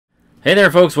Hey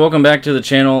there folks, welcome back to the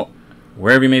channel,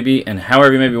 wherever you may be and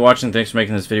however you may be watching. Thanks for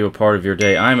making this video a part of your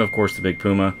day. I'm of course the Big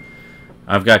Puma.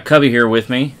 I've got Cubby here with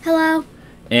me. Hello.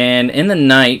 And in the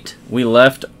night we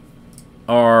left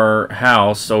our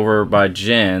house over by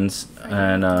Jen's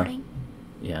and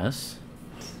yes.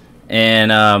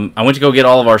 And I went to go get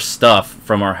all of our stuff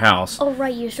from our house. Oh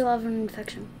right, you still have an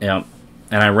infection. Yeah.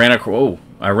 And I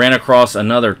ran across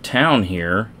another town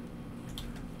here,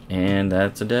 and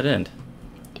that's a dead end.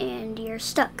 And you're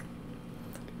stuck.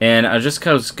 And I just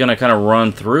was gonna kind of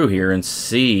run through here and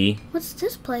see. What's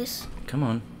this place? Come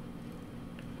on.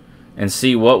 And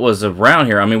see what was around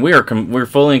here. I mean, we're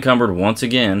fully encumbered once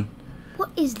again.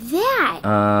 What is that?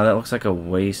 That looks like a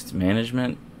waste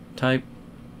management type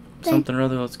something or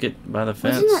other. Let's get by the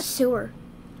fence. What's in that sewer?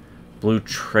 Blue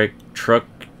Trailer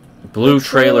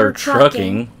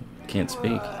Trucking. Can't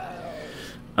speak.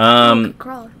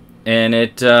 And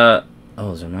it. Oh,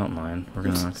 there's a mountain lion. We're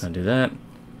not gonna do that.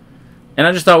 And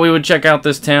I just thought we would check out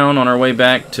this town on our way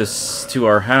back to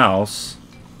our house.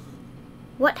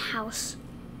 What house?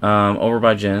 Over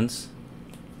by Jen's.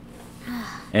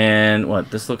 And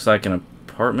what? This looks like an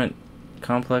apartment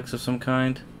complex of some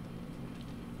kind.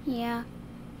 Yeah.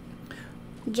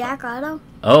 Jack Auto?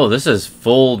 Oh, this is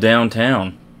full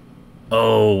downtown.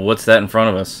 Oh, what's that in front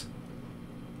of us?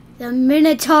 The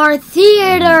Minotaur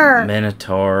Theater!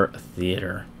 Minotaur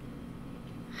Theater.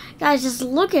 Guys, just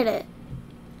look at it.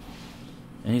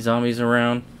 Any zombies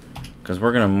around? Because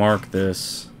we're going to mark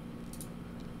this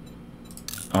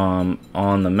on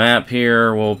the map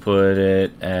here. We'll put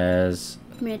it as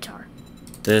Minotaur.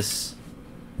 this.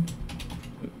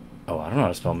 Oh, I don't know how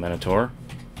to spell Minotaur.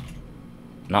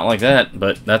 Not like that,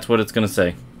 but that's what it's going to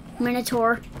say.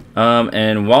 Minotaur.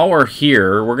 And while we're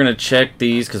here, we're going to check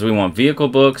these because we want vehicle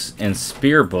books and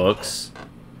spear books.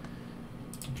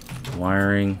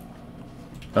 Wiring.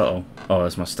 Uh-oh. Oh,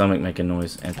 that's my stomach making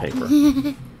noise and paper.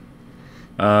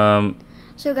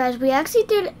 So guys, we actually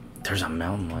did... There's a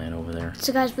mountain lion over there.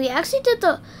 So guys, we actually did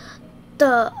the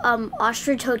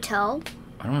Ostrich Hotel.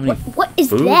 I don't have any What is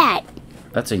food? that?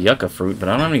 That's a yucca fruit, but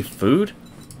I don't have any food.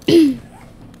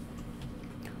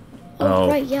 Oh,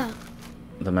 right, yeah.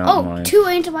 The mountain lion. 2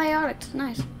 antibiotics.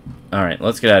 Nice. Alright,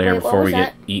 let's get out of here Wait, before what we was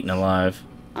get that? eaten alive.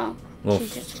 Oh,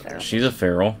 She's just a feral. She's a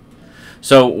feral.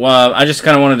 So, I just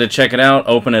kind of wanted to check it out,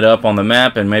 open it up on the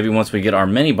map, and maybe once we get our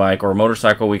mini bike or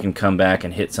motorcycle, we can come back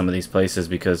and hit some of these places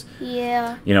because,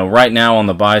 Yeah. you know, right now on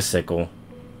the bicycle,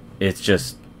 it's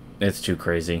too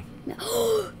crazy.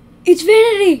 It's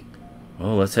Vanity!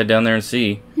 Well, let's head down there and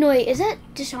see. No, wait, is that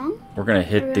Deshaun? We're going to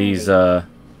hit these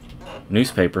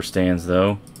newspaper stands,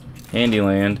 though.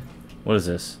 Handyland. What is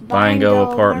this? Buy and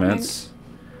Go Apartments.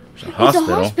 There's a hospital. It's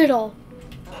a hospital.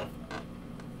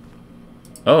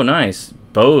 Oh, nice.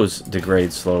 Bows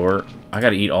degrade slower. I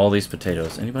gotta eat all these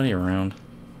potatoes. Anybody around?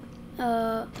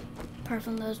 Apart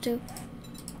from those two.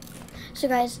 So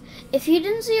guys, if you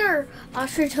didn't see our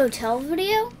Ostrich Hotel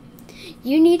video,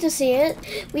 you need to see it.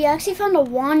 We actually found a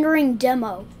wandering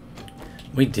demo.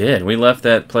 We did. We left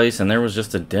that place and there was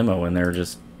just a demo and they were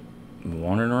just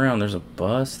wandering around. There's a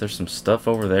bus. There's some stuff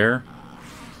over there.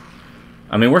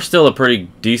 I mean, we're still a pretty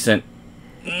decent...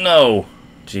 No!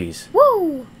 Jeez.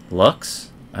 Woo! Lux?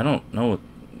 I don't know what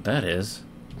that is.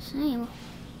 Same.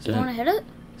 Do you want to hit it?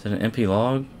 Is it an MP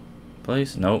log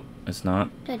place? Nope, it's not.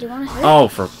 Dad, do you want to hit Oh,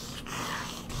 for...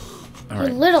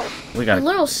 Alright. You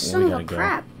little son of a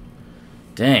crap.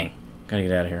 Dang. Gotta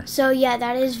get out of here. So, yeah,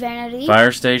 that is Vanity.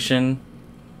 Fire station.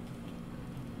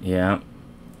 Yeah.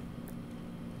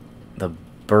 The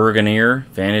Burganier.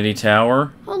 Vanity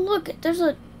Tower. Oh, look, there's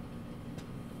a...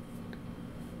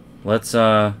 Let's,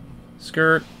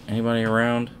 skirt. Anybody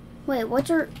around? Wait, what's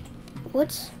that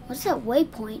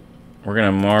waypoint? We're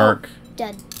gonna mark... Oh,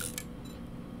 dead.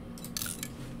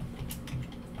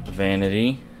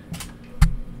 Vanity.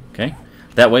 Okay.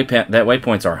 That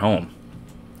waypoint's our home.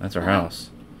 That's our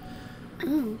house.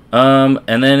 Oh.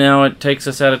 And then now it takes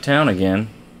us out of town again.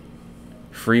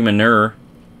 Free manure.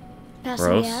 Passing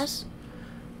Gross. gas.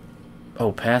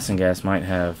 Oh, passing gas might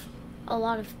have A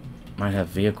lot of...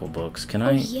 vehicle books. Can Oh,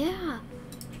 I? yeah.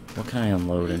 What can I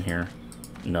unload in here?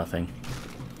 Nothing.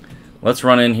 Let's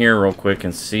run in here real quick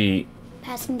and see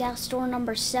Passing gas store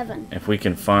number 7. if we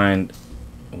can find...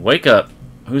 Wake up!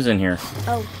 Who's in here?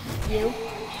 Oh, you.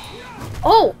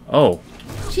 Oh! Oh,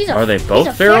 She's a, are they he's both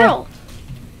a feral?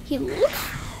 It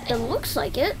looks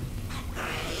like it.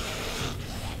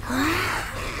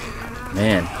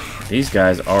 Man, these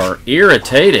guys are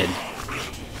irritated.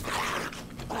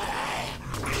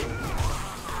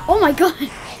 Oh my god!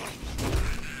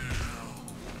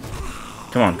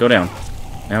 Come on, go down.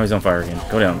 Now he's on fire again.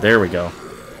 Go down. There we go.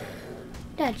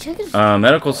 Dad, Yeah, check his.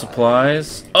 Medical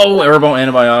supplies. Oh, herbal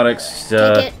antibiotics.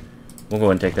 Take it. We'll go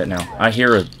ahead and take that now. I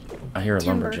hear a Timber.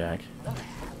 lumberjack.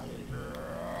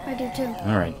 I do too.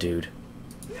 All right, dude.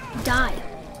 Die.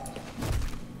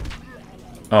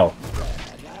 Oh,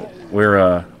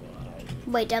 we're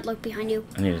Wait, Dad, look behind you.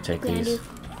 I need to take Behind these.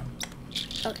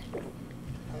 you. Okay.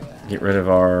 Get rid of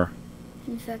our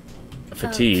In fact,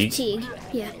 fatigue. fatigue.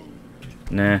 Yeah.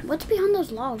 Nah. What's behind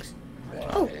those logs?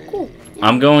 Oh, cool. Yeah.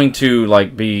 I'm going to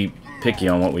like be picky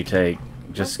on what we take,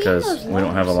 just What's behind because those we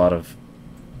don't have a logs? lot of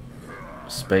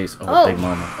space. Oh, Oh. big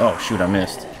mama. Oh shoot, I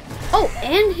missed. Oh,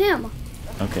 and him.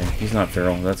 Okay, he's not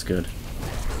feral. That's good.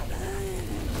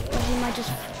 Or he might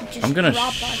just I'm gonna drop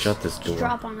us. shut this Just door.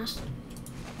 drop on us.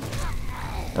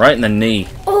 Right in the knee.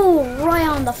 Oh, right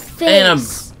on the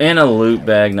face. And a loot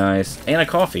bag, nice. And a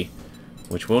coffee,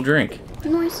 which we'll drink.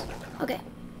 Nice. Okay.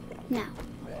 Now.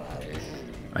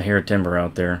 I hear a timber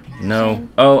out there. No. Same.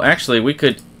 Oh, actually, we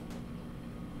could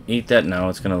eat that. No,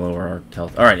 it's gonna lower our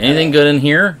health. All right, anything good in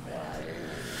here?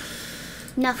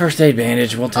 Nothing. First aid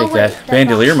bandage. We'll take wait, that. that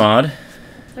Bandolier box. mod.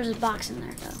 There's a box in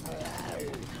there, though.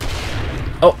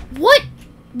 Oh, What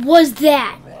was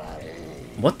that?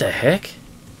 what the heck?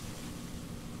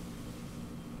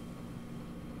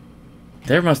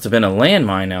 There must have been a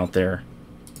landmine out there.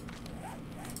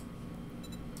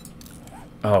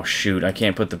 Oh shoot, I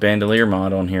can't put the bandolier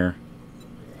mod on here.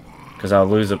 Because I'll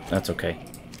lose a... That's okay.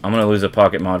 I'm going to lose a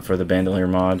pocket mod for the bandolier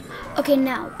mod. Okay,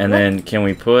 now. And what- then can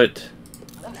we put...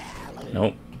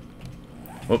 Nope.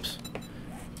 Whoops.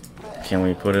 Can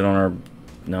we put it on our...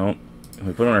 No. Can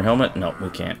we put it on our helmet? No, we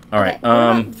can't. Alright, Okay,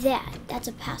 what about that? That's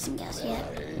a passing gas, yeah.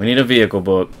 we need a vehicle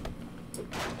book.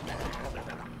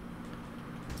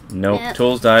 Nope. Yep.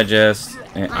 Tools digest.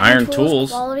 And iron tools.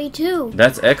 Quality too.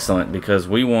 That's excellent because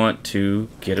we want to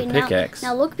get a Okay, now- pickaxe.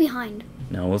 Now look behind.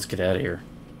 No, let's get out of here.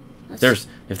 Let's-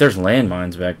 If there's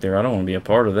landmines back there, I don't want to be a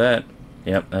part of that.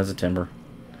 Yep, that's a timber.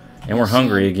 And we're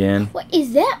hungry again. What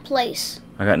is that place?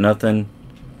 I got nothing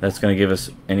that's going to give us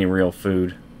any real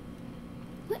food.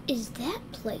 What is that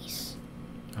place?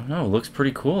 I don't know. It looks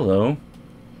pretty cool, though.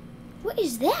 What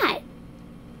is that?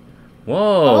 Whoa.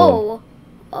 Oh.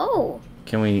 Oh.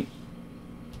 Can we...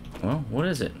 Well, what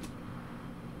is it?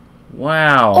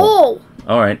 Wow. Oh.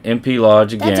 All right, MP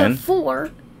Lodge again. That's a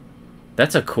 4.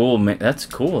 That's a cool... That's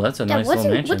cool. That's a Yeah, nice what's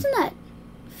little in, mansion. what's in that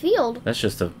field? That's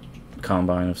just a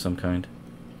combine of some kind.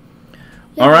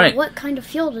 Yeah, All but right. What kind of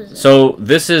field is it? So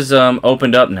this is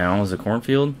opened up now as a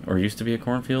cornfield, or used to be a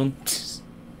cornfield.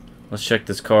 Let's check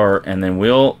this car, and then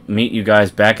we'll meet you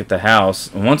guys back at the house.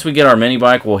 And once we get our mini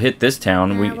bike, we'll hit this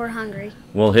town. We're hungry.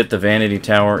 We'll hit the vanity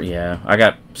tower. Yeah, I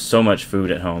got so much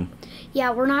food at home.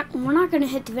 Yeah, we're not gonna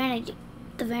hit the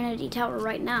vanity tower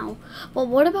right now. But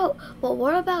what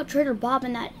about Trader Bob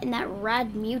and that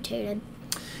rad mutated?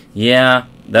 Yeah,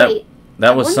 Wait,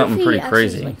 that I was wonder something if he pretty actually,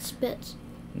 crazy. like, spits.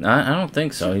 I don't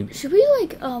think so. Should we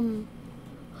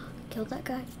kill that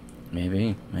guy?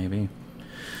 Maybe.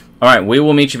 All right, we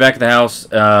will meet you back at the house.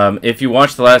 If you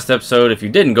watched the last episode, if you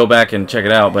didn't, go back and check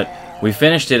it out. But we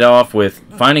finished it off with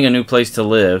finding a new place to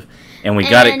live, and we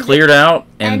got it And- cleared out,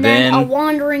 and then then a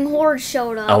wandering horde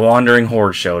showed up. a wandering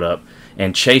horde showed up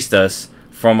and chased us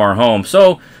from our home.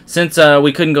 So, since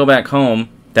we couldn't go back home,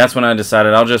 that's when I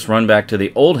decided I'll just run back to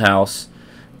the old house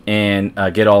and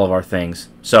get all of our things.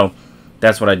 So,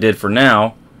 that's what I did for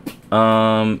now.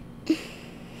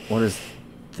 What is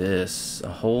this? A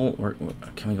hole?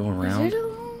 Can we go around? Is it a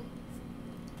hole?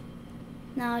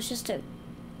 No, it's just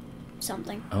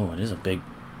something. Oh, it is a big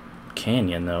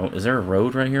canyon, though. Is there a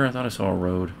road right here? I thought I saw a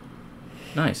road.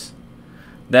 Nice.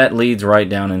 That leads right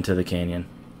down into the canyon.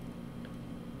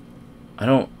 I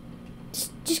don't...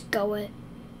 Just go it.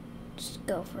 Just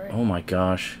go for it. Oh my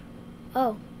gosh.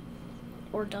 Oh.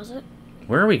 Or does it?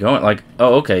 Where are we going? Like,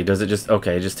 oh, okay. Does it just...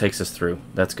 Okay, it just takes us through.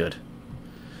 That's good.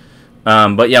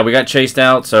 But yeah, we got chased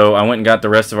out, so I went and got the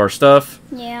rest of our stuff.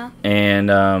 Yeah. And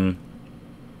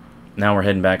now we're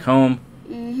heading back home.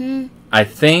 Mm-hmm. I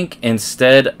think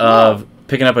instead of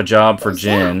picking up a job for What's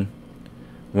Jen,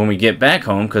 when we get back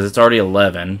home, because it's already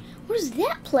 11, What is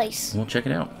that place? we'll check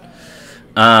it out.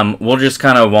 We'll just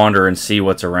kind of wander and see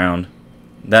what's around.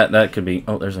 That could be...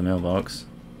 Oh, there's a mailbox.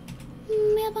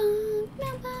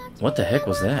 Mailbox. What the heck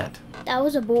was that? That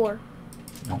was a boar.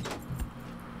 Oh.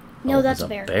 No, Oh, that's it's a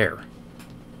bear. bear.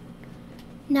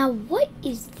 Now, what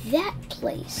is that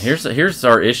place? Here's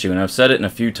our issue, and I've said it in a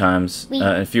few times, in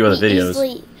a few other videos.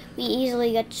 We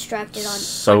easily get distracted on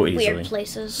So weird easily.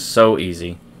 places. So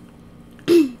easy.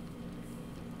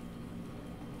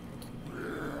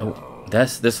 Oh,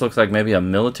 this looks like maybe a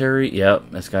military.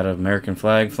 Yep, it's got an American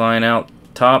flag flying out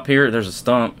top here. There's a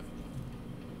stump.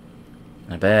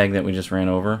 A bag that we just ran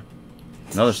over.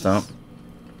 Another stump.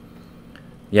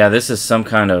 Yeah, this is some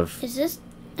kind of Is this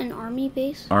an army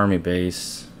base? army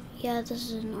base. Yeah, this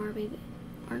is an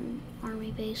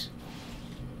army base.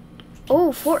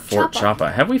 Oh, Fort Chapa.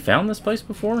 Chapa. Have we found this place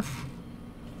before?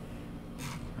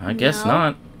 I guess No.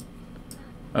 not.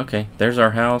 Okay, there's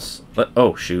our house.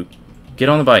 Oh, shoot. Get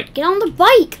on the bike. Get on the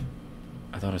bike!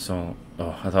 I thought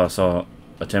I saw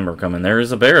a timber coming. There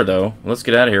is a bear, though. Let's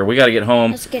get out of here. We got to get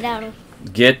home. Let's get out of.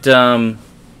 Get, Don't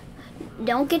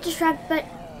get distracted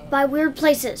by weird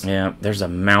places. yeah, there's a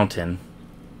mountain.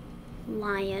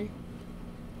 Lion.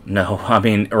 No, I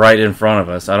mean, right in front of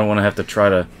us. I don't want to have to try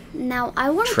to Now I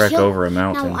want to trek kill. over a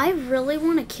mountain. Now I really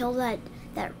want to kill that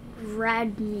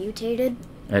rad mutated.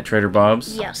 At Trader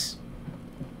Bob's? Yes.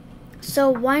 So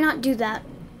why not do that?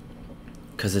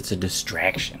 Because it's a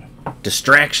distraction.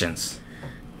 Distractions.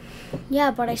 Yeah,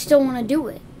 but I still want to do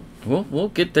it. We'll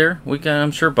get there.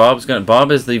 I'm sure Bob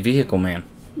is the vehicle man.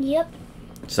 Yep.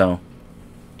 So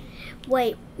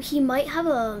Wait, he might have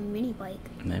a mini bike.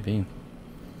 maybe.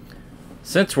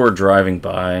 Since we're driving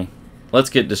by, let's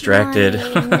get distracted.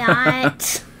 Why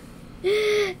not?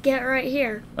 Get right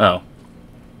here. Oh,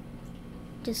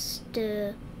 Just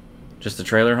just the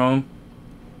trailer home?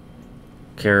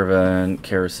 Caravan,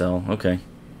 carousel. Okay.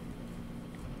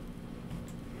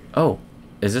 Oh,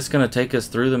 is this going to take us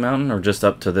through the mountain or just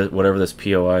up to whatever this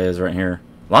POI is right here?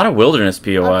 A lot of wilderness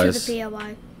POIs. up to the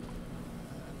POI.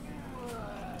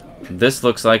 This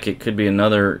looks like it could be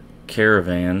another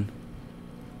caravan.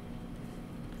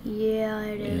 Yeah,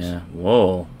 it is. Yeah.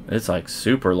 Whoa. It's like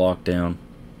super locked down.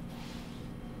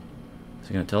 Is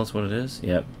he going to tell us what it is?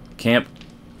 Yep. Camp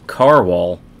Car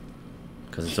Wall.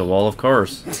 Because it's a wall of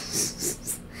cars.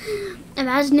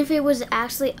 Imagine if it was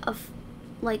actually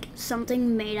like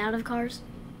something made out of cars.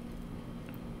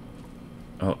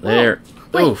 Oh, there.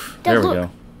 Wait, Oof. Dad, There we look. go.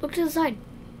 Look to the side.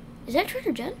 Is that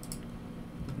Trader Jen?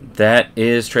 That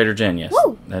is Trader Jen, yes.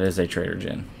 Whoa. That is a Trader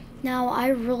Jen. Now I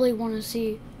really want to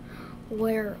see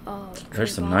where.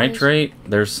 There's some Bob is. nitrate.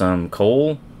 There's some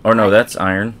coal. Or no, that's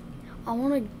iron. I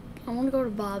want to go to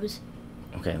Bob's.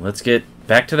 Okay, let's get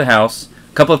back to the house.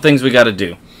 A couple of things we got to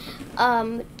do.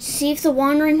 See if the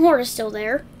Wandering Horde is still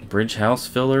there. Bridge House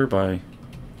Filler by...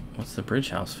 What's the Bridge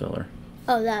House Filler?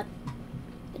 Oh, that.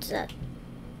 It's that.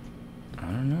 I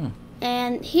don't know.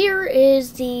 And here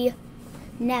is the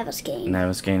Naviskane.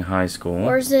 Naviskane High School.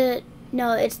 Or is it?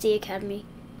 No, it's the Academy.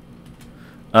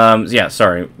 Yeah,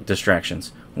 sorry.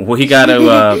 Distractions. We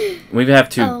gotta, we have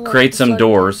to Oh, create some floating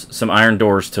doors, some iron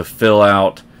doors to fill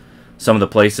out some of the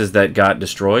places that got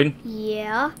destroyed.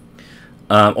 Yeah.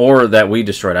 Or that we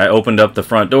destroyed. I opened up the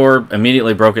front door,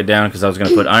 immediately broke it down because I was going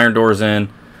to put iron doors in,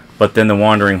 but then the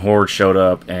Wandering Horde showed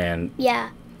up, and Yeah.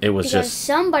 it was Because just...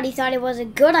 somebody thought it was a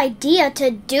good idea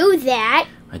to do that.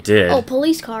 I did. Oh,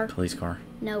 police car. Police car.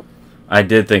 Nope. I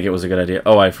did think it was a good idea.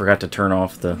 Oh, I forgot to turn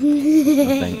off the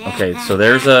thing. Okay, so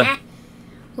there's a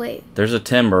Wait.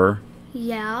 timber,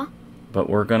 Yeah. but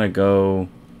we're going to go...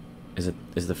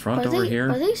 Is the front door here?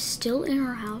 Are they still in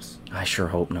our house? I sure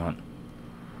hope not.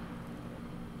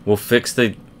 We'll fix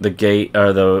the gate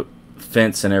or the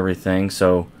fence and everything.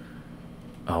 So,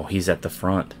 oh, he's at the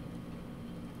front.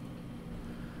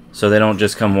 So they don't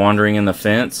just come wandering in the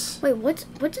fence. Wait, what's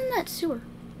in that sewer?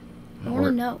 I want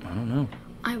to know. I don't know.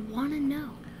 I want to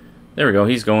know. There we go.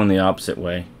 He's going the opposite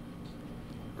way.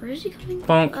 Where is he coming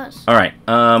Bonk. to us? All right.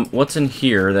 What's in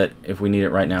here that if we need it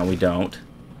right now we don't?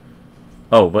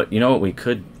 Oh, but you know what we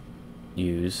could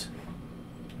use?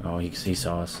 Oh, he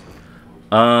saw us.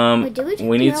 Wait, did we take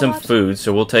We the need some mailbox? food,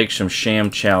 so we'll take some sham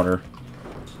chowder.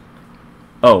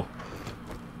 Oh,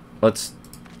 let's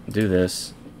do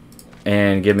this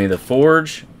and give me the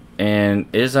forge. And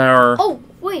is our Oh,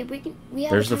 wait, we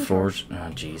have. there's a the time forge? Oh,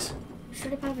 jeez.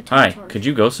 Should have a time Hi, charge. could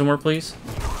you go somewhere, please?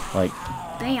 Like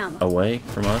Bam. away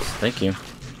from us? Thank you.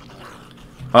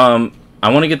 I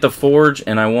want to get the forge,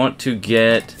 and I want to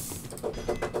get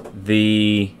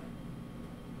the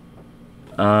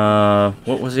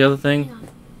what was the other thing? Yeah.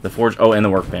 The forge. Oh, and the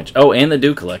workbench. Oh, and the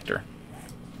dew collector.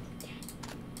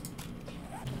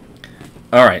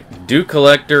 All right, dew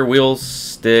collector, wheel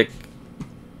stick.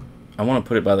 I want to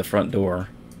put it by the front door.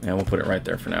 Yeah, we'll put it right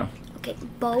there for now. Okay,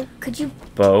 Bo, could you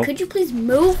Bo, please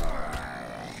move?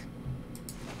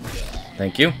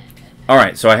 thank you. All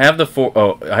right, so I have the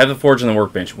forge and the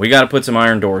workbench. We got to put some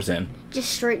iron doors in.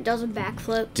 Just straight does a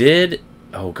backflip.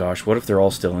 Oh gosh, what if they're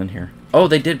all still in here? Oh,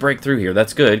 they did break through here.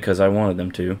 That's good because I wanted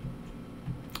them to.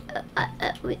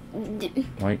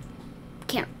 Like,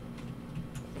 Can't.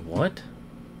 what?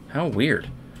 How weird.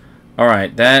 All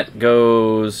right, that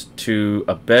goes to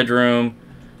a bedroom.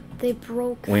 They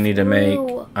broke. We need to make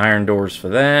through. iron doors for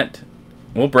that.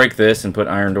 we'll break this and put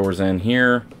iron doors in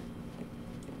here.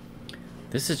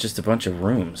 This is just a bunch of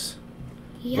rooms.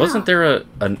 Yeah. Wasn't there a...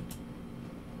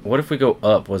 What if we go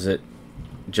up? Was it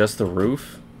just the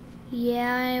roof?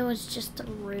 Yeah, it was just the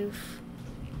roof.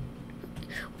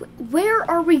 Where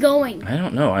are we going? I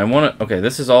don't know. I want to... Okay,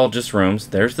 this is all just rooms.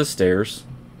 There's the stairs.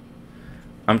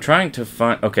 I'm trying to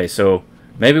find... Okay, so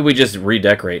maybe we just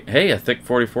redecorate. Hey, a thick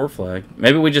 44 flag.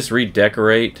 Maybe we just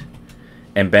redecorate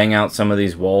and bang out some of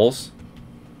these walls.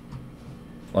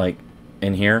 Like,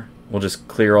 in here. We'll just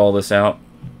clear all this out.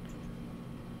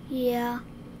 Yeah.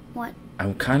 What?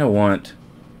 I kind of want...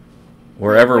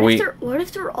 Wherever what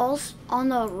if they're all on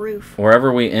the roof?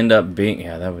 Wherever we end up being...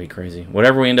 Yeah, that would be crazy.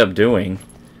 Whatever we end up doing,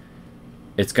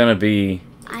 it's going to be...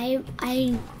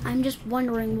 I'm just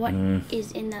wondering what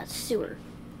is in that sewer.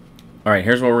 Alright,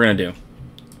 here's what we're going to do.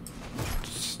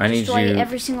 I need Destroy you...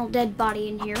 every single dead body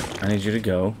in here. I need you to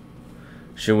go.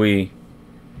 Should we...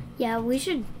 Yeah, we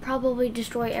should probably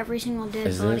destroy every single dead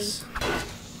Is body. this...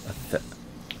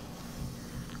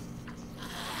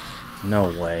 No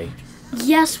way.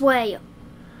 Yes way.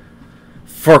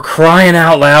 For crying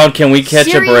out loud, can we catch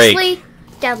a break? Seriously?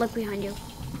 Dad, look behind you.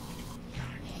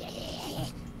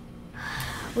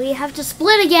 We have to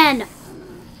split again.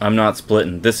 I'm not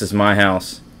splitting. This is my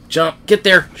house. Jump. Get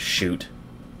there. Shoot.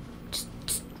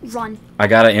 Just run. I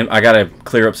gotta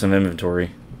clear up some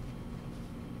inventory.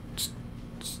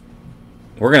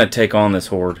 We're gonna take on this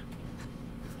horde.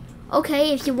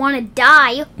 Okay, if you want to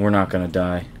die. We're not gonna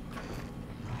die.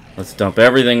 Let's dump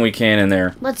everything we can in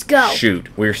there. Let's go. Shoot.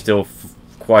 We're still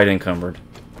quite encumbered.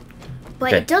 But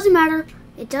Okay. it doesn't matter.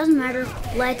 It doesn't matter.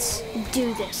 Let's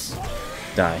do this.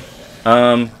 Die.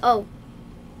 Oh.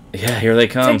 Yeah, here they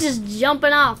come. They're just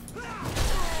jumping off.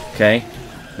 Okay.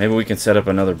 Maybe we can set up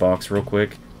another box real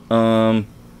quick.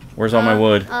 Where's all my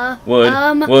wood?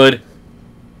 Wood. Wood.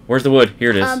 Where's the wood?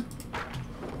 Here it is.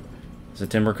 Is the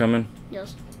timber coming?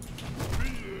 Yes.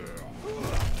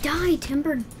 Die,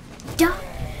 timber. Die.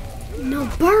 No,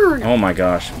 burn. Oh my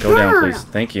gosh. Go down, Burn. please.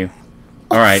 Thank you.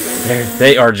 Alright.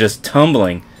 They are just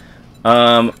tumbling. We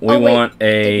want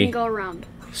They a can go around.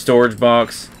 storage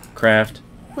box. Craft.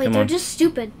 Wait, Come they're on. just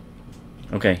stupid.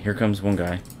 Okay, here comes one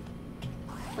guy.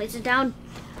 Place it down.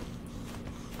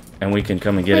 And we can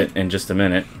come and get Wait. it in just a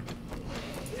minute.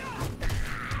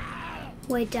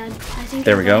 Wait, Dad. I think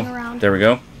There they're we go. going around. There we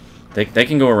go. They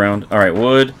can go around. Alright,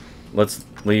 wood. Let's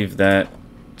leave that.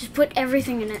 Just put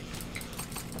everything in it.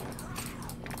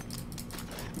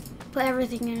 Put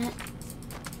everything in it.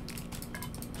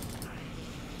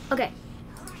 Okay.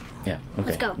 Yeah, okay.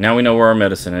 Let's go. Now we know where our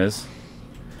medicine is.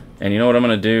 And you know what I'm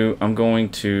going to do? I'm going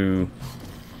to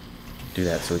do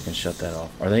that so we can shut that off.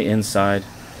 Are they inside?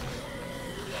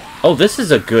 Oh, this is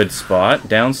a good spot.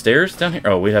 Downstairs? Down here?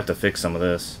 Oh, we have to fix some of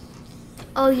this.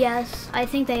 Oh, yes. I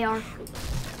think they are.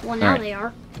 Well, now Alright. they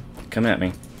are. Come at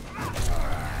me.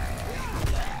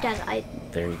 Dad,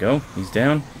 There you go. He's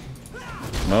down.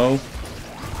 Mo.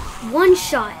 one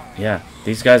shot. Yeah,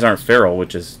 these guys aren't feral,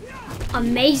 which is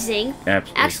Amazing.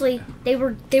 absolutely... Actually,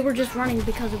 they were just running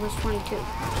because it was 22.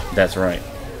 That's right.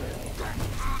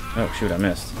 Oh, shoot, I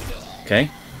missed. Okay.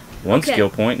 One Okay. skill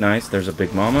point. Nice. There's a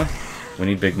Big Mama. We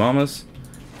need Big Mamas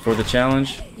for the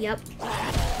challenge. Yep.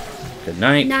 Good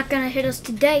night. Not gonna hit us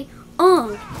today.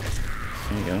 There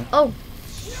you go. Oh.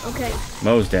 Okay.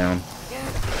 Mo's down.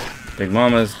 Big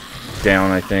Mama's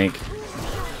down, I think.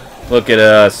 Look at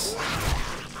us.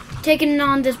 Taking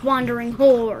on this wandering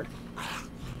horde.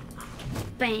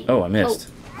 Bang. Oh, I missed.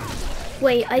 Oh.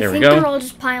 Wait, I There we think go. they're all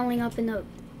just piling up in the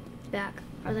back.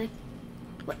 Are they?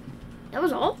 What? That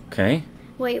was all? Okay.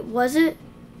 Wait, was it?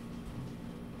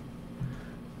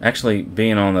 Actually,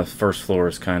 being on the first floor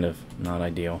is kind of not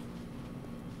ideal.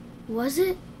 Was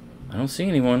it? I don't see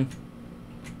anyone.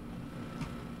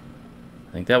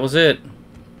 I think that was it.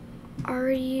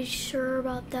 Are you sure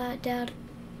about that, Dad?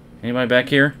 Anybody back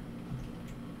here?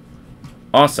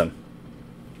 Awesome.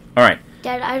 Alright.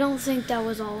 Dad, I don't think that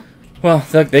was all. Well,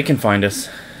 they can find us.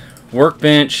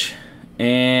 Workbench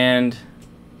and...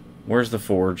 Where's the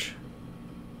forge?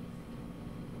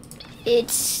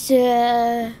 It's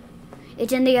in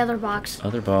the other box.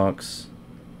 Other box.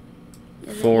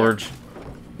 Is it? Forge.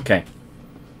 Okay.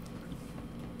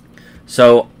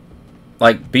 So,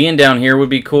 like, being down here would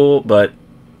be cool, but...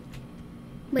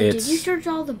 Wait, did it's- you search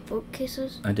all the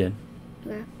bookcases? I did.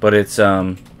 Okay. But it's,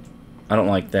 I don't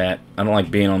like that. I don't like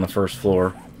being on the first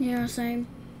floor. Yeah, same.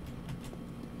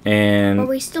 And... But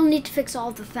we still need to fix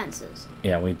all the fences.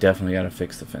 Yeah, we definitely got to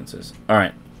fix the fences.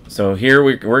 Alright, so here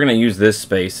we're going to use this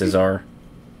space as our...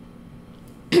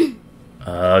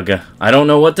 Ugh, I don't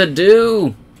know what to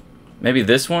do! Maybe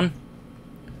this one?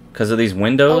 Because of these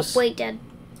windows? Oh, wait, Dad.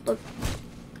 Look.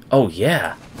 Oh,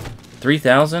 yeah.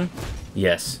 3,000?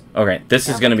 Yes. Okay, this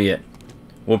is going to be it.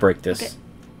 We'll break this. Okay.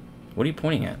 What are you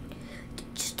pointing at?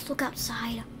 Just look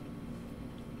outside.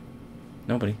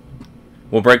 Nobody.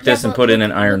 We'll break this and put in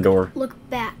an iron door. Look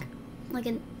back.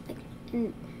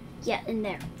 Yeah, in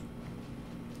there.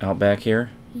 Out back here?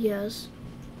 Yes.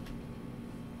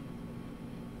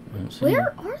 I don't see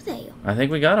Where them. are they? I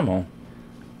think we got them all.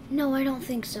 No, I don't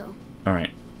think so.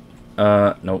 Alright.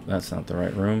 Nope, that's not the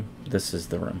right room. This is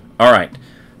the room. Alright.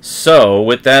 So,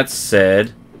 with that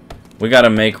said, we gotta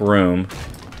make room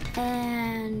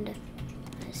And...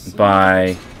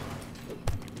 by...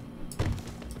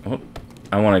 Oh,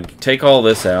 I want to take all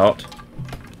this out.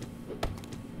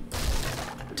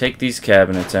 Take these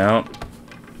cabinets out.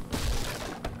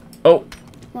 Oh!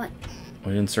 What?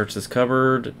 We didn't search this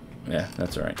cupboard. Yeah,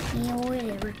 that's alright. Yeah,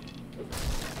 whatever.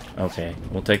 Okay,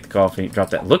 we'll take the coffee.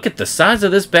 Drop that. Look at the size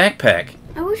of this backpack.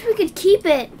 I wish we could keep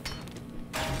it.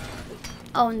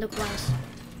 Oh, and the glass.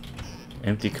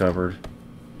 Empty cupboard.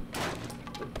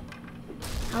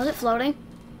 How's it floating?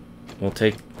 We'll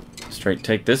take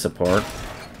this apart.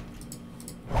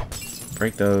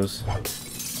 Break those.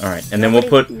 Alright, and then we'll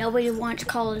put... Nobody wants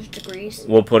college degrees.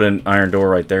 We'll put an iron door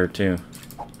right there, too.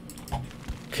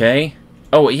 Okay.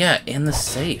 Oh, yeah, in the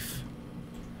safe.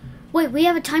 Wait, we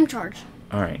have a time charge.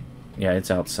 Alright. Yeah, it's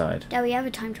outside. Yeah, we have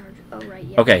a time charge. Oh, right,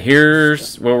 yeah. Okay,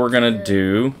 here's what we're gonna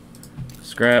do.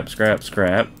 Scrap, scrap,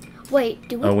 scrap. Wait,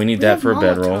 do we... Oh, we need that for a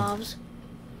bedroll. Molotovs?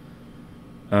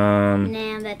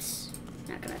 Nah, that's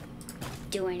not gonna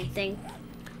do anything.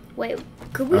 Wait,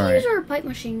 could we use our pipe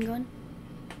machine gun?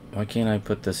 Why can't I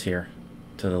put this here?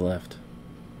 To the left.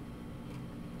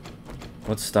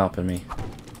 What's stopping me?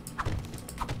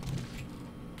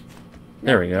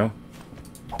 There we go.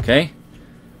 Okay.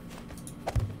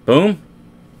 Boom.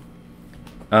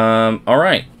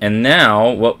 Alright. And now,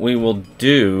 what we will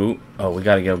do... Oh, we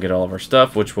gotta go get all of our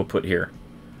stuff, which we'll put here.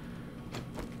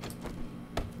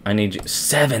 I need you...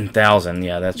 7,000!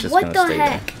 Yeah, that's just gonna stay there.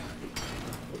 What the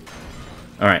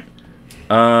heck?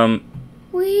 Alright.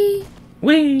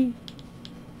 Wee!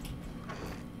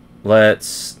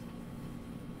 Let's...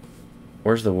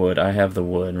 Where's the wood? I have the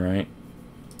wood, right?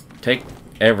 Take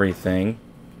everything.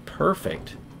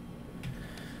 Perfect.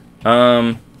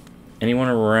 Anyone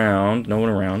around? No one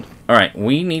around. Alright,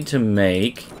 we need to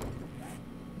make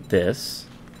this.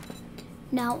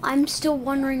 Now, I'm still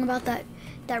wondering about that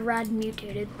rad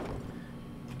mutated.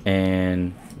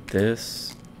 And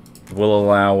this will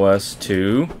allow us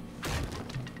to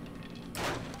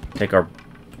take our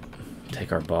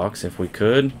box if we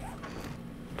could.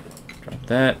 Drop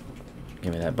that.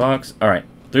 Give me that box. Alright,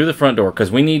 through the front door,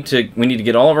 because we need to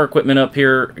get all of our equipment up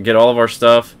here, get all of our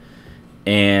stuff,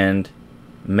 and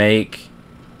make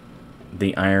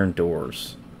the iron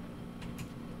doors.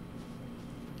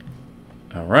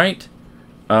 Alright.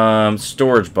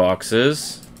 Storage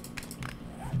boxes.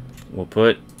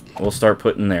 We'll start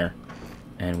putting there.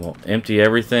 And we'll empty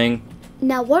everything.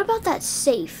 Now, what about that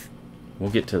safe? We'll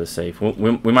get to the safe.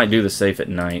 We might do the safe at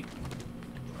night.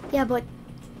 Yeah, but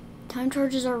time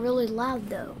charges are really loud,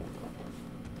 though.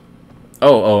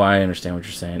 Oh, I understand what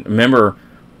you're saying. Remember,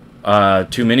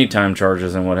 too many time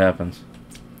charges and what happens?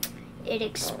 It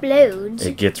explodes.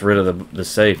 It gets rid of the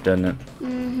safe, doesn't it?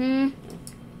 Mm-hmm.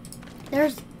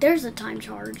 There's a time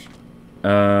charge.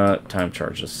 Time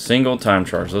charges. Single time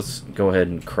charge. Let's go ahead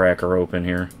and crack her open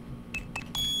here.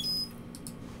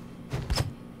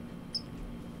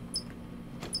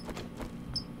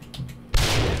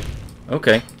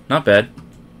 Okay, not bad.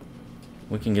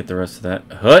 We can get the rest of that.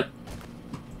 Hut!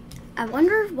 I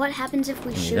wonder what happens if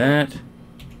we shoot that.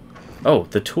 Oh,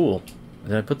 the tool.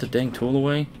 Did I put the dang tool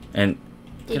away? And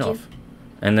get off.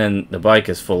 And then the bike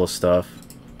is full of stuff.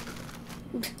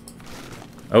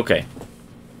 Okay.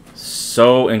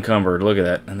 So encumbered. Look at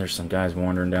that. And there's some guys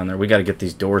wandering down there. We got to get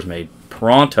these doors made.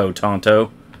 Pronto,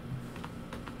 Tonto.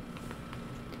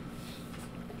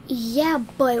 Yeah,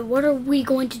 but what are we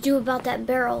going to do about that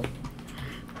barrel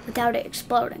without it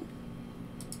exploding?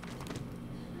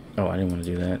 Oh, I didn't want to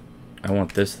do that. I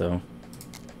want this, though.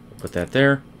 Put that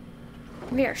there.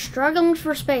 We are struggling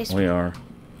for space. We are.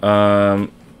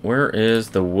 Where is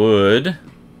the wood?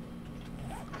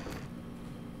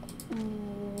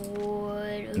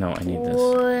 Wood. No, I need this.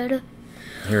 Wood.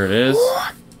 Here it is.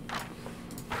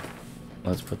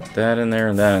 Let's put that in there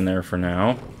and that in there for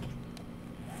now.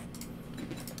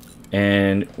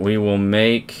 And we will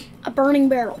make... a burning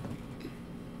barrel.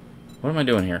 What am I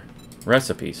doing here?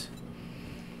 Recipes.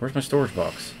 Where's my storage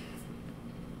box?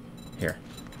 Here.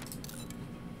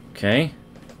 Okay.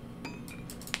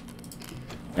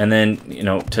 And then, you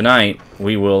know, tonight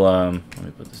we will, let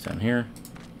me put this down here.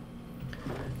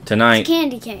 tonight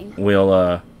Candy King.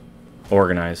 we'll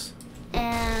organize.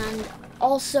 And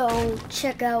also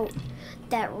check out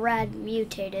that Rad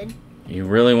Mutated. You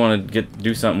really want to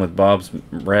do something with Bob's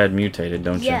Rad Mutated,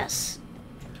 don't you? Yes.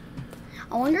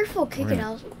 I wonder if we'll kick We're it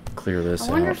gonna out. Clear this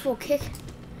I wonder out. if we'll kick.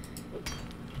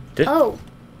 Oh,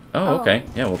 okay.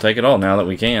 Yeah, we'll take it all now that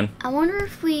we can. I wonder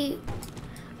if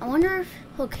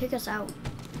he'll kick us out.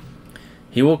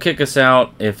 He will kick us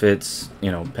out if it's,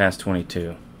 past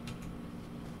 22.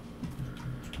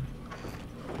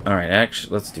 Alright,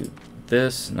 actually, let's do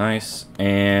this. Nice.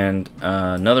 And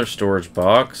another storage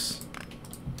box.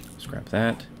 Scrap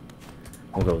that.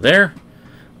 We'll go there.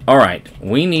 Alright,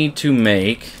 we need to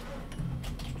make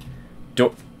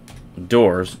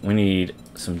doors. We need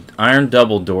some iron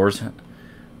double doors.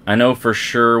 I know for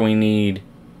sure we need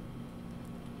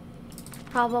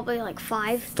Probably like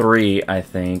 5. 3, I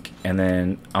think. And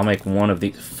then I'll make one of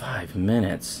these. 5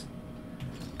 minutes.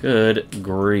 Good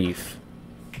grief.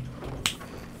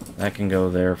 That can go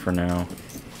there for now.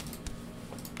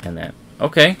 And that.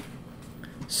 Okay.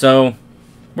 So,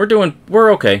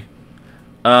 we're okay.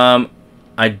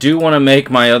 I do want to make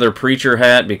my other preacher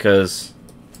hat because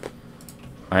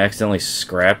I accidentally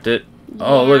scrapped it. Yeah.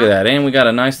 Oh, look at that. And we got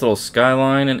a nice little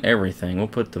skyline and everything. We'll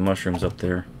put the mushrooms up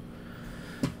there.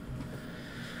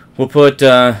 We'll put,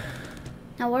 Now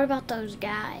what about those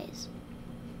guys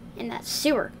in that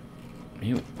sewer?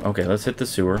 okay, let's hit the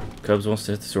sewer. Cubs wants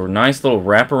to hit the sewer. Nice little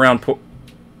wraparound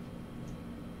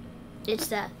It's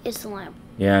the lamp.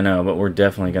 Yeah, I know, but we're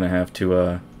definitely going to have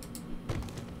to,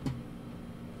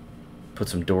 put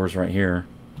some doors right here.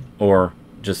 Or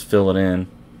just fill it in.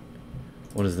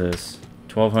 What is this?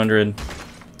 1,200?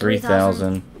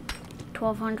 3,000?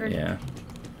 1,200. Yeah.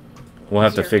 We'll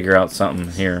have to Zero. figure out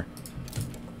something here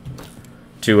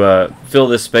to fill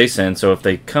this space in, so if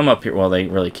they come up here, well, they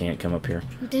really can't come up here.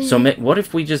 So what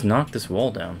if we just knock this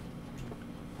wall down?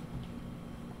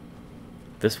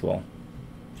 This wall.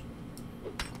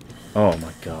 Oh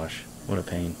my gosh, what a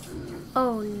pain.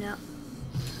 Oh no.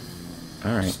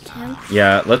 Alright. Temp.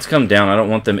 Yeah, let's come down. I don't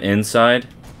want them inside.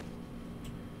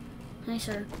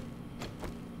 Nicer.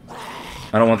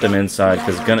 I don't want them inside,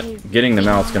 because getting them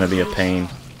out is going to be a pain.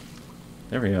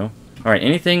 There we go. Alright,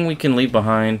 anything we can leave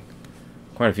behind?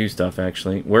 Quite a few stuff,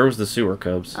 actually. Where was the sewer,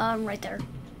 Cubs? Right there.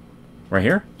 Right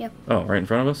here? Yep. Oh, right in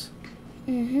front of us?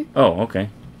 Mm-hmm. Oh, okay.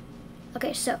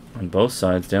 Okay, so. On both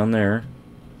sides down there.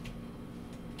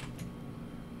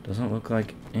 Doesn't look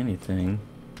like anything.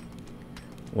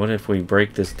 What if we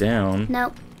break this down?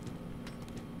 Nope.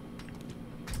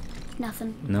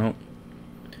 Nothing. Nope.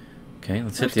 Okay,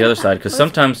 let's hit Where's the other the- side, because where's-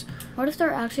 sometimes What if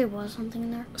there actually was something in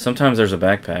there? there's a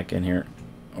backpack in here.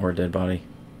 Or a dead body.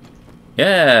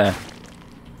 Yeah!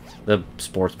 The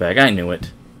sports bag. I knew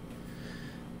it.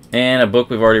 And a book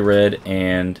we've already read,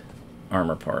 and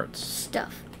armor parts.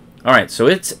 Stuff. Alright, so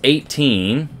it's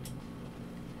 18.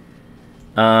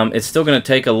 It's still going to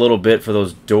take a little bit for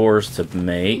those doors to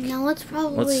make. Now let's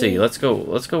probably. Let's see. Let's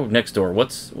go next door.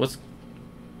 What's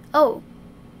Oh.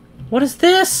 What is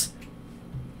this?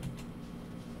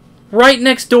 Right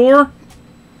next door?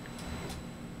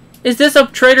 Is this a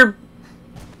trader?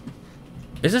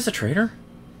 Is this a trader?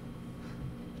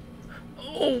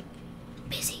 Oh.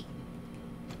 Busy.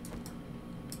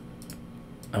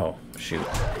 Oh, shoot.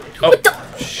 What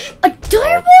the? Shh. A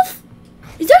direwolf?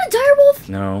 Is that a direwolf?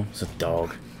 No, it's a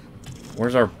dog.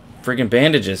 Where's our friggin'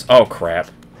 bandages? Oh, crap.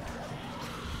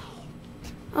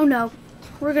 Oh no.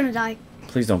 We're gonna die.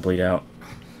 Please don't bleed out.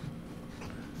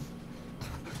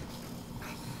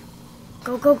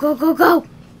 Go, go, go, go, go!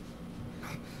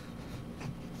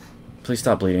 Please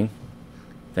stop bleeding.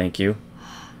 Thank you.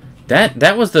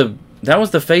 That was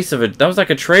the face of it. That was like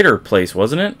a trader place,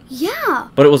 wasn't it? Yeah.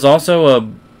 But it was also a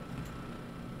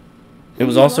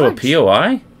Large.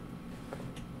 POI?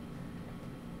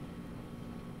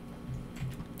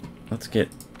 Let's get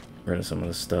rid of some of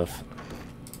this stuff.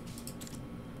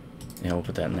 Yeah, we'll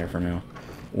put that in there for now.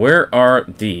 Where are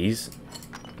these?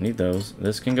 Need those.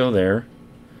 This can go there.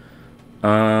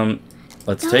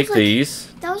 Let's That take was like-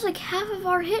 these. That was like half of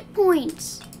our hit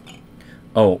points.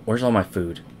 Oh, where's all my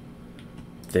food?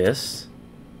 This.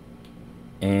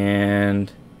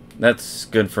 And that's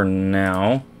good for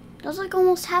now. That was like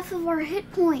almost half of our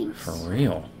hit points. For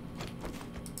real.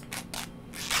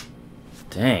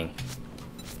 Dang.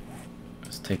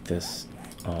 Let's take this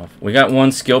off. We got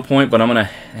one skill point, but I'm going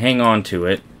to hang on to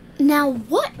it. Now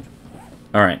what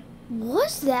Alright.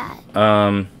 was that?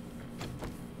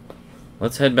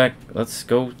 Let's head back. Let's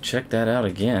go check that out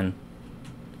again.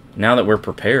 Now that we're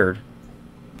prepared.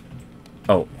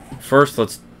 Oh, first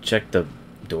let's check the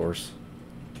doors.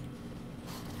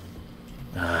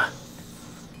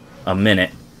 A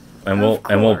minute. and Of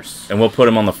course. we'll put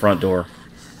them on the front door.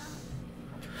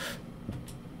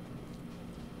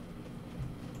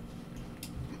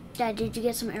 Dad, did you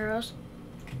get some arrows?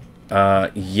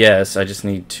 Yes, I just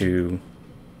need to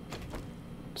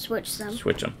Switch them.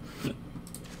 switch them.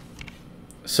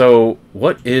 So,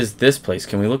 what is this place?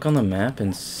 Can we look on the map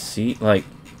and see? Like,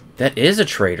 that is a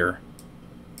trader.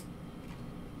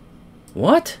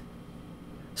 What?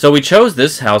 So we chose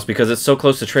this house because it's so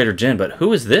close to Trader Jen, but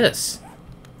who is this?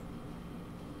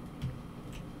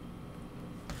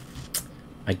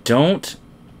 I don't...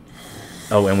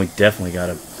 Oh, and we definitely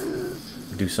gotta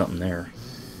do something there.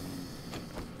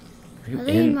 Are you Are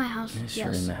they in my house? Yes, you're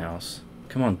Yes. in the house.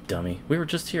 Come on, dummy. We were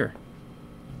just here.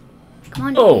 Come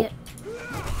on, Oh. idiot.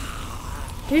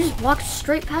 You just walked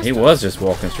straight past He us. was just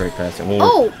walking straight past it.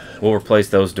 Oh! We'll replace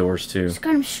those doors, too. Just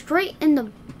got him straight in the...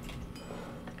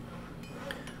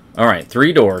 Alright,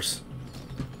 3 doors.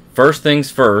 First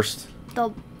things first.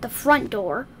 the front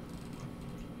door.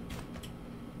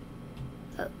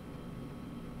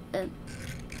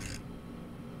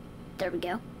 There we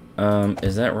go.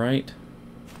 Is that right?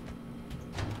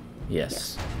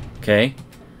 Yes. Okay.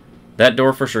 That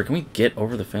door for sure. Can we get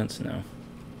over the fence? No.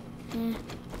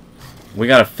 We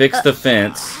gotta fix the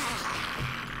fence.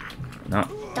 Not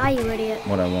Die, you idiot.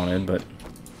 what I wanted, but...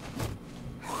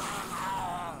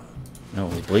 No,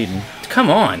 he's bleeding. Come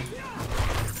on!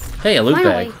 Hey, a loot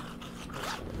Finally. bag.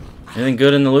 Anything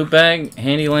good in the loot bag?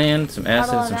 Handyland, some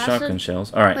Bottle acid, of some shotgun acid?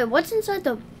 shells. Alright. Wait, what's inside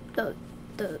the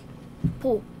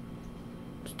pool?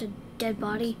 Just a dead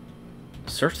body.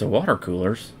 Search the water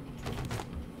coolers.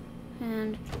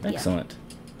 And Excellent.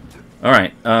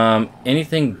 Alright,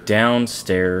 anything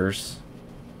downstairs?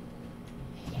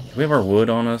 Do we have our wood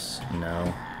on us?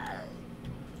 No. yeah.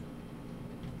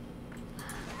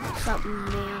 Something,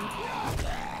 man.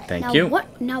 Thank Now you.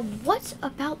 what's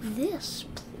about this?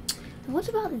 What's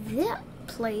about that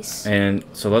place? And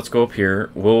so let's go up here.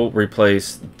 We'll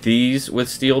replace these with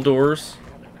steel doors.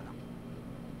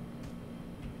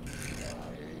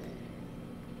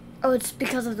 Oh, it's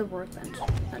because of the workbench.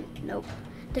 Nope.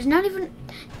 There's not even...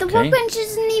 The Okay. workbench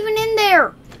isn't even in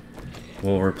there!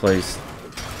 We'll replace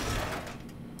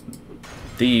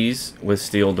these with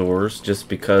steel doors just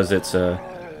because it's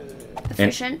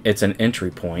Efficient. it's an entry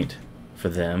point for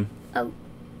them. Oh.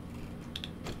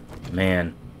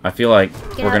 Man, I feel like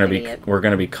Get we're out, gonna idiot. we're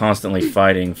gonna be constantly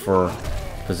fighting for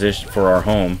position for our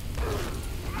home.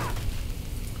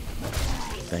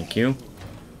 Thank you.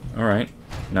 All right,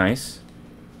 nice.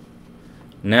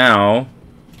 Now,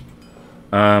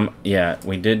 yeah,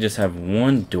 we did just have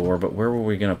one door, but where were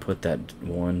we gonna put that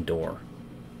one door?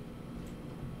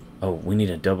 Oh, we need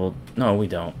a double. No, we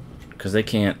don't, because they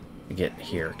can't get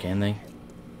here, can they?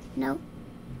 No.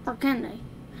 Or can they?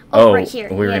 Oh, right here.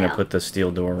 we're yeah. gonna put the steel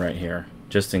door right here,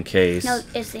 just in case. No,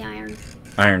 it's the iron.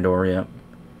 Iron door, yep.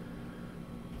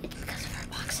 It's because of our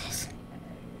boxes.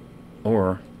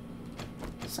 Or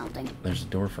Something. there's a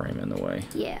door frame in the way.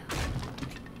 Yeah.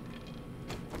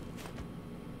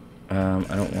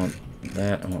 I don't want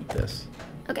that. I want this.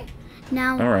 Okay.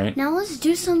 Now, All right. Now let's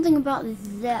do something about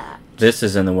that. This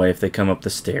is in the way if they come up the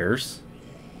stairs.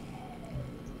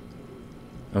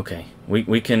 Okay,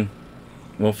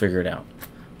 we'll figure it out.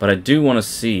 But I do want to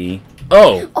see.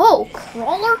 Oh, Oh,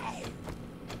 crawler?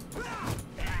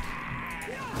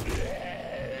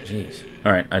 jeez.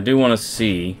 All right, I do want to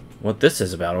see what this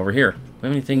is about over here. We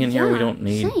have anything in here we Yeah, don't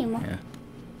need? same. Yeah.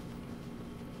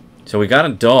 So we got a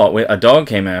dog. A dog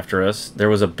came after us. There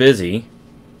was a busy.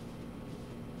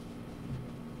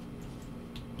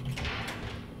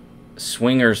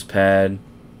 Swingers pad.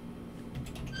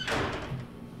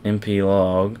 MP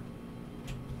log.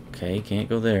 Okay, can't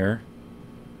go there.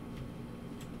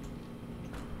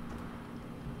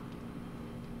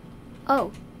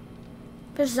 Oh.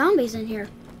 There's zombies in here.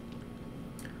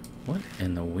 What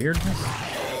in the weirdness?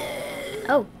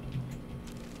 Oh.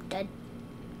 Dead.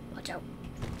 Watch out.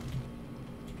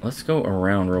 Let's go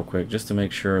around real quick just to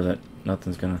make sure that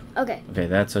nothing's gonna... Okay. Okay,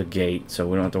 that's a gate, so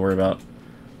we don't have to worry about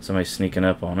somebody sneaking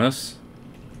up on us.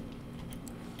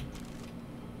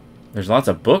 There's lots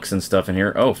of books and stuff in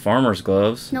here. Oh, farmer's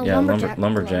gloves. No, yeah,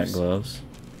 lumberjack gloves.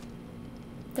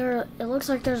 There. It looks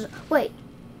like there's... Wait.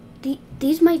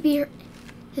 These might be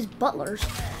his butlers.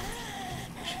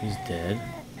 She's dead.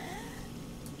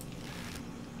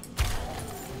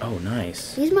 Oh,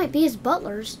 nice. These might be his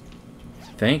butlers.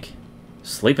 Think?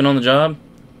 Sleeping on the job?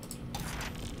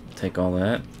 Take all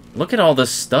that. Look at all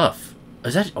this stuff.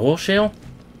 Is that oil shale?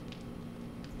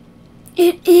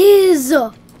 It is!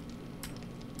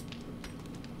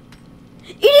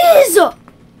 It is!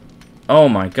 Oh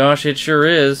my gosh, it sure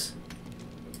is.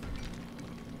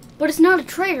 But it's not a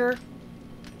trader.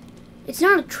 It's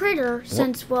not a trader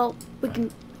since, well, we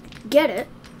can get it.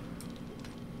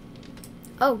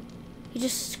 Oh, he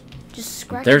just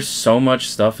scratched. There's so much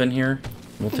stuff in here.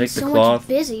 We'll take the so cloth. Much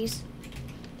busies.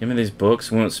 Give me these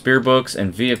books. We want spear books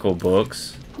and vehicle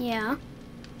books. Yeah.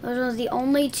 Those are the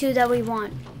only two that we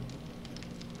want.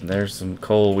 There's some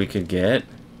coal we could get.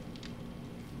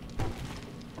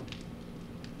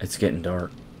 It's getting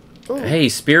dark. Ooh. Hey,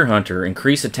 Spear Hunter.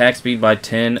 Increase attack speed by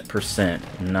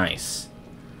 10%. Nice.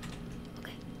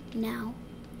 Okay, now.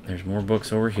 There's more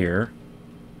books over here.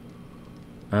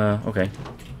 Okay.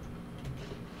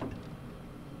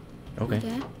 Okay.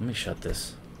 Let me shut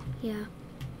this. Yeah.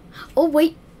 Oh,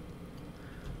 wait.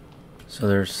 So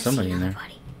there's somebody in there.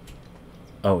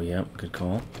 Oh, yeah. Good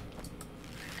call.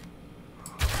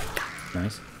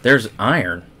 Nice. There's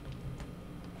iron.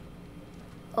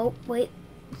 Oh, wait.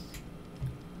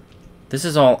 This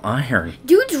is all iron.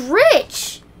 Dude's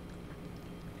rich.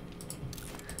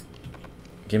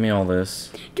 Give me all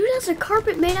this. Dude has a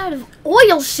carpet made out of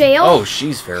oil shale. Oh,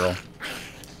 she's feral.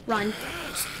 Run.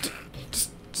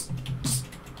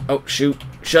 Oh, shoot.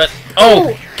 Shut.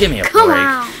 Oh, give me a Come break.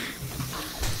 on.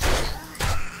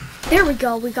 There we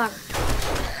go. We got her.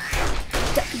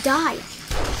 Die.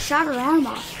 Shot her arm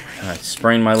off. I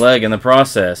sprained my leg in the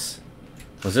process.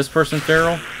 Was this person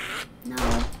feral? No.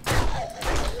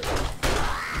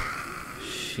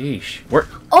 Sheesh. Where?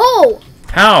 Oh!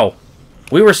 How?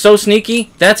 We were so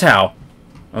sneaky? That's how.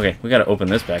 Okay, we gotta open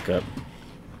this back up.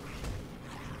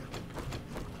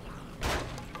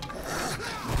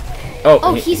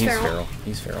 Oh, he's feral.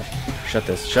 He's feral. Shut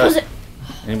this. Shut.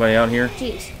 Anybody out here?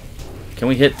 Jeez. Can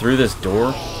we hit through this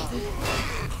door?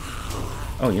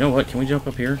 Oh, you know what? Can we jump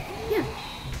up here? Yeah.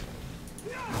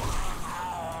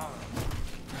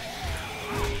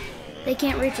 They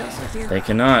can't reach us up here. They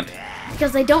cannot.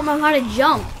 Because they don't know how to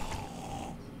jump.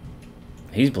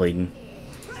 He's bleeding.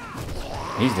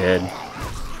 He's dead.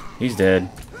 He's dead.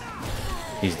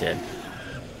 He's dead.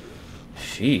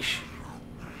 Sheesh.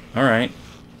 Alright.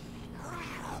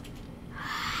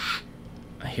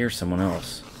 I hear someone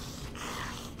else.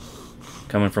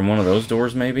 Coming from one of those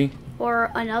doors, maybe?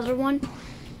 Or another one.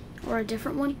 Or a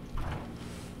different one.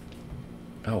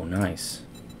 Oh, nice.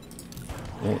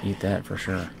 We'll eat that for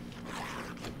sure.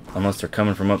 Unless they're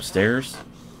coming from upstairs.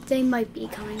 They might be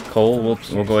coming. Coal,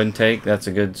 we'll go ahead and take. That's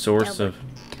a good source of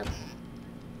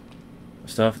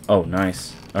stuff. Oh,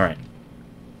 nice. Alright.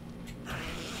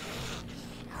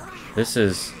 This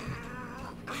is...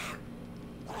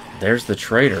 There's the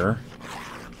trader.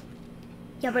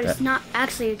 Yeah, but it's not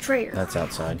actually a trader. That's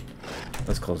outside.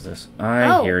 Let's close this.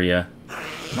 I hear ya.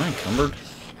 Am I encumbered?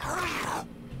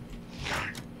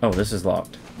 Oh, this is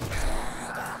locked.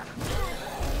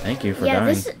 Thank you for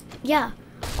dying. Yeah.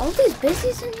 All these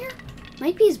busies in here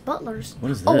might be his butlers.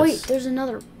 What is this? Oh, wait. There's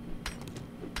another.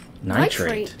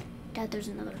 Nitrate. Dad, there's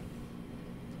another.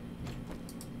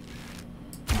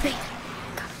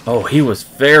 Oh, he was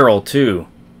feral, too.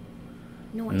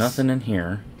 Nice. Nothing in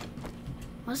here.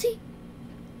 Was he?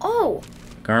 Oh.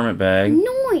 Garment bag.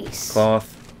 Nice.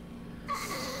 Cloth.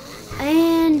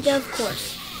 And, of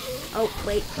course. Oh,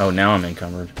 wait. Oh, now I'm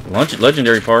encumbered.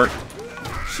 Legendary part.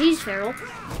 She's feral.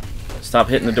 Stop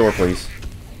hitting the door, please.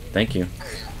 Thank you.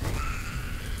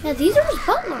 Yeah, these are his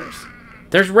butlers.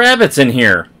 There's rabbits in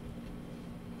here.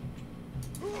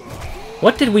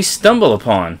 What did we stumble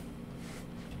upon?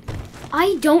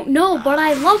 I don't know, but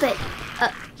I love it.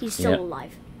 He's still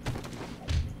alive.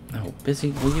 Oh,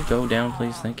 Busy, will you go down,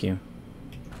 please? Thank you.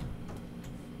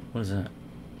 What is that?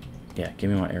 Yeah, give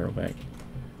me my arrow back.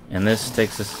 And this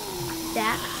takes us...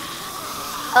 That?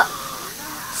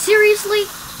 Seriously?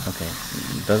 Okay.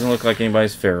 Doesn't look like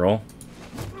anybody's feral.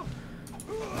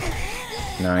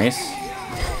 Nice.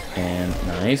 And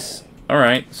nice.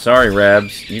 Alright. Sorry,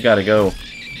 Rabs. You gotta go.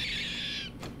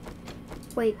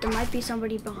 Wait, there might be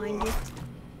somebody behind you.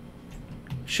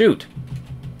 Shoot.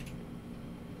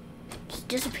 Just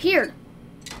disappeared.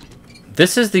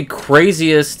 This is the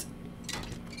craziest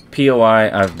POI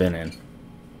I've been in.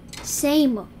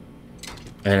 Same. And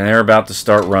they're about to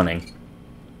start running.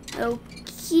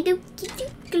 Okie dokie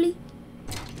dokie.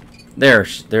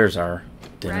 There's our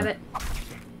dinner. Rabbit.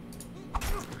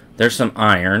 There's some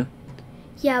iron.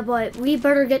 Yeah, but we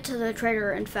better get to the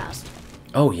trader and fast.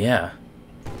 Oh, yeah.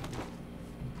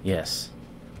 Yes.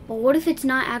 But what if it's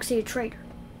not actually a trader?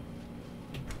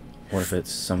 What if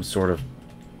it's some sort of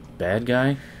bad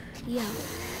guy? Yeah.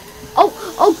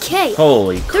 Oh, okay.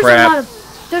 Holy crap.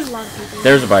 There's a lot of people.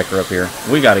 There's a biker up here.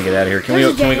 We gotta get out of here. Can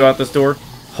we go out this door?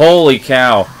 Holy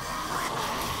cow.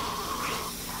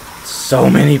 So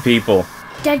many people.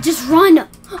 Dad, just run.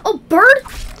 Oh, bird.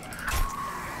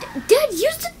 Dad,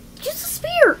 use the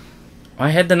spear. I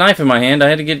had the knife in my hand. I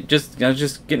had to I was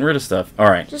just getting rid of stuff. All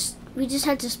right. We just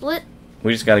had to split.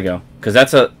 We just got to go. Because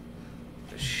that's a...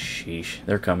 Sheesh.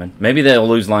 They're coming. Maybe they'll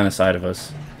lose line of sight of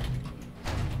us.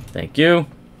 Thank you.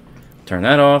 Turn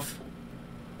that off.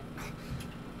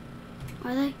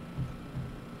 Are they?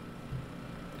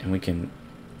 And we can...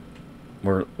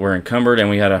 We're encumbered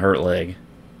and we had a hurt leg.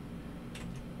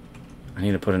 I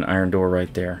need to put an iron door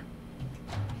right there.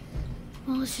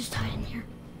 Well, let's just hide in here.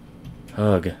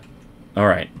 Hug.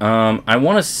 Alright. I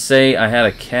want to say I had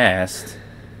a cast.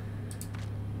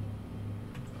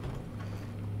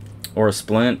 Or a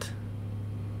splint.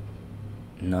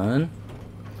 None?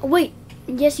 Oh, wait.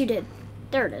 Yes, you did.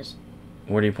 There it is.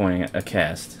 What are you pointing at? A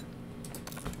cast.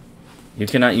 You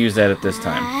cannot use that at this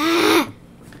time.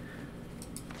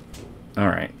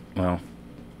 Alright. Well.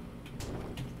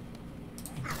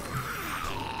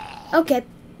 Okay.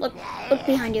 Look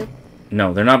behind you.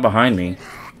 No, they're not behind me.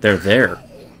 They're there.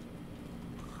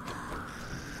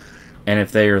 And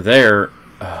if they are there...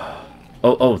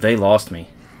 Oh, they lost me.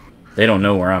 They don't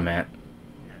know where I'm at.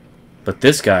 But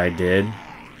this guy did.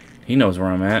 He knows where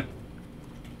I'm at.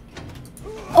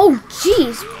 Oh,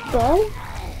 jeez, bro.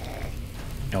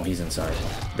 Oh, he's inside.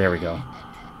 There we go.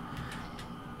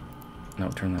 No,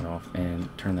 turn that off.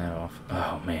 And turn that off.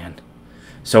 Oh, man.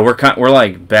 So we're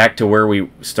like back to where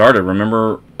we started.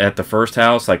 Remember at the first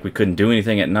house? Like we couldn't do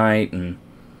anything at night and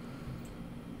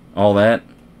all that.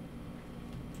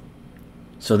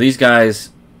 So these guys,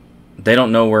 they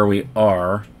don't know where we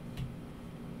are.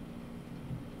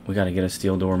 We got to get a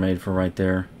steel door made for right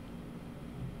there.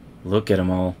 Look at them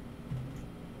all.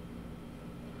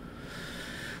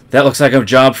 That looks like a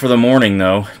job for the morning,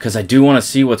 though, because I do want to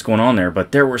see what's going on there.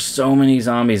 But there were so many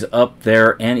zombies up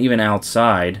there and even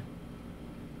outside.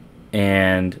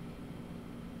 And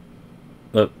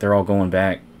look, they're all going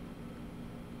back.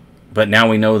 But now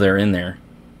we know they're in there.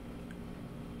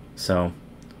 So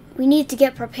we need to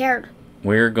get prepared.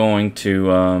 We're going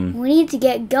to... we need to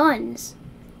get guns.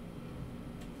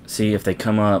 See if they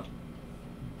come up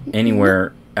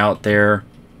anywhere out there.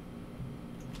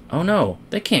 Oh no,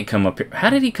 they can't come up here. How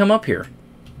did he come up here?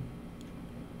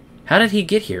 How did he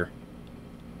get here?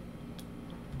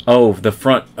 Oh, the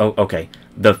front. Oh, okay.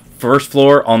 The first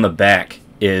floor on the back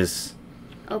is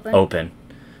open.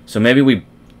 So maybe we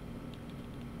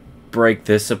break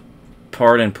this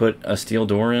apart and put a steel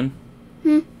door in?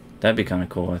 That'd be kind of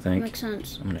cool, I think. Makes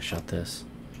sense. I'm going to shut this.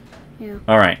 Yeah.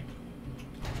 Alright.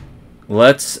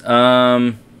 Let's,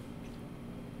 I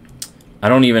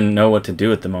don't even know what to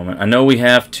do at the moment. I know we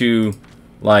have to,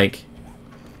 like,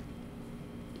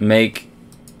 make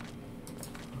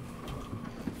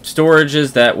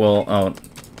storages that will, oh,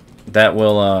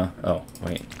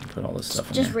 wait, put all this stuff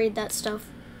in Just there. read that stuff.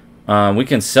 We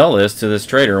can sell this to this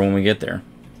trader when we get there.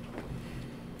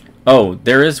 Oh,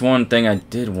 there is one thing I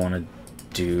did want to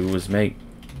do was make,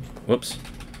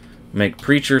 make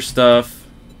preacher stuff,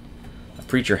 a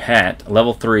preacher hat,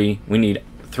 level 3. We need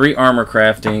 3 armor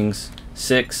craftings,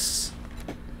 6.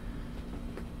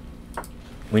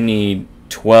 We need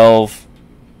 12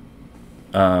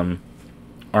 armor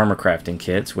crafting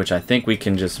kits, which I think we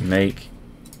can just make.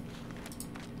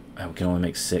 Oh, we can only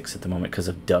make 6 at the moment because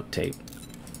of duct tape.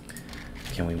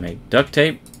 Can we make duct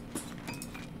tape?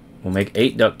 We'll make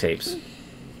 8 duct tapes.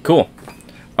 Cool.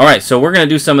 Alright, so we're going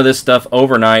to do some of this stuff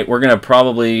overnight. We're going to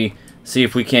probably see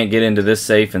if we can't get into this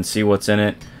safe and see what's in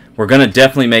it. We're going to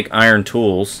definitely make iron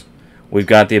tools. We've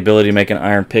got the ability to make an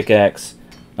iron pickaxe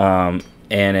and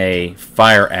a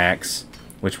fire axe,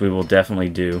 which we will definitely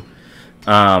do.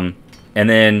 And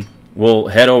then we'll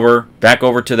head back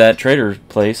over to that trader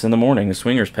place in the morning, the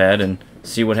swingers pad, and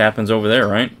see what happens over there,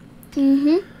 right?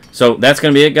 Mm-hmm. So that's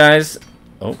going to be it, guys.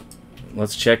 Oh,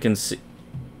 let's check and see.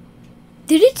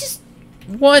 Did it just...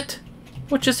 What?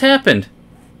 What just happened?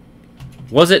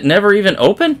 Was it never even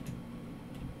open?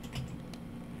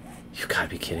 You gotta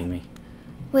be kidding me.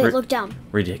 Wait, look down.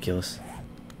 Ridiculous.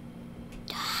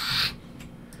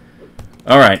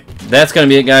 Alright, that's going to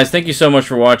be it, guys. Thank you so much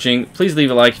for watching. Please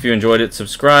leave a like if you enjoyed it.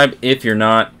 Subscribe if you're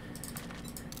not.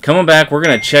 Coming back, we're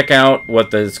going to check out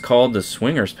what is called the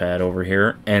swingers pad over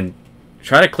here and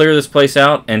try to clear this place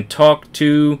out and talk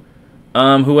to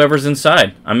whoever's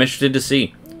inside. I'm interested to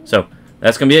see. So,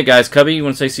 that's going to be it, guys. Cubby, you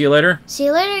want to say see you later? See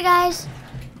you later, guys.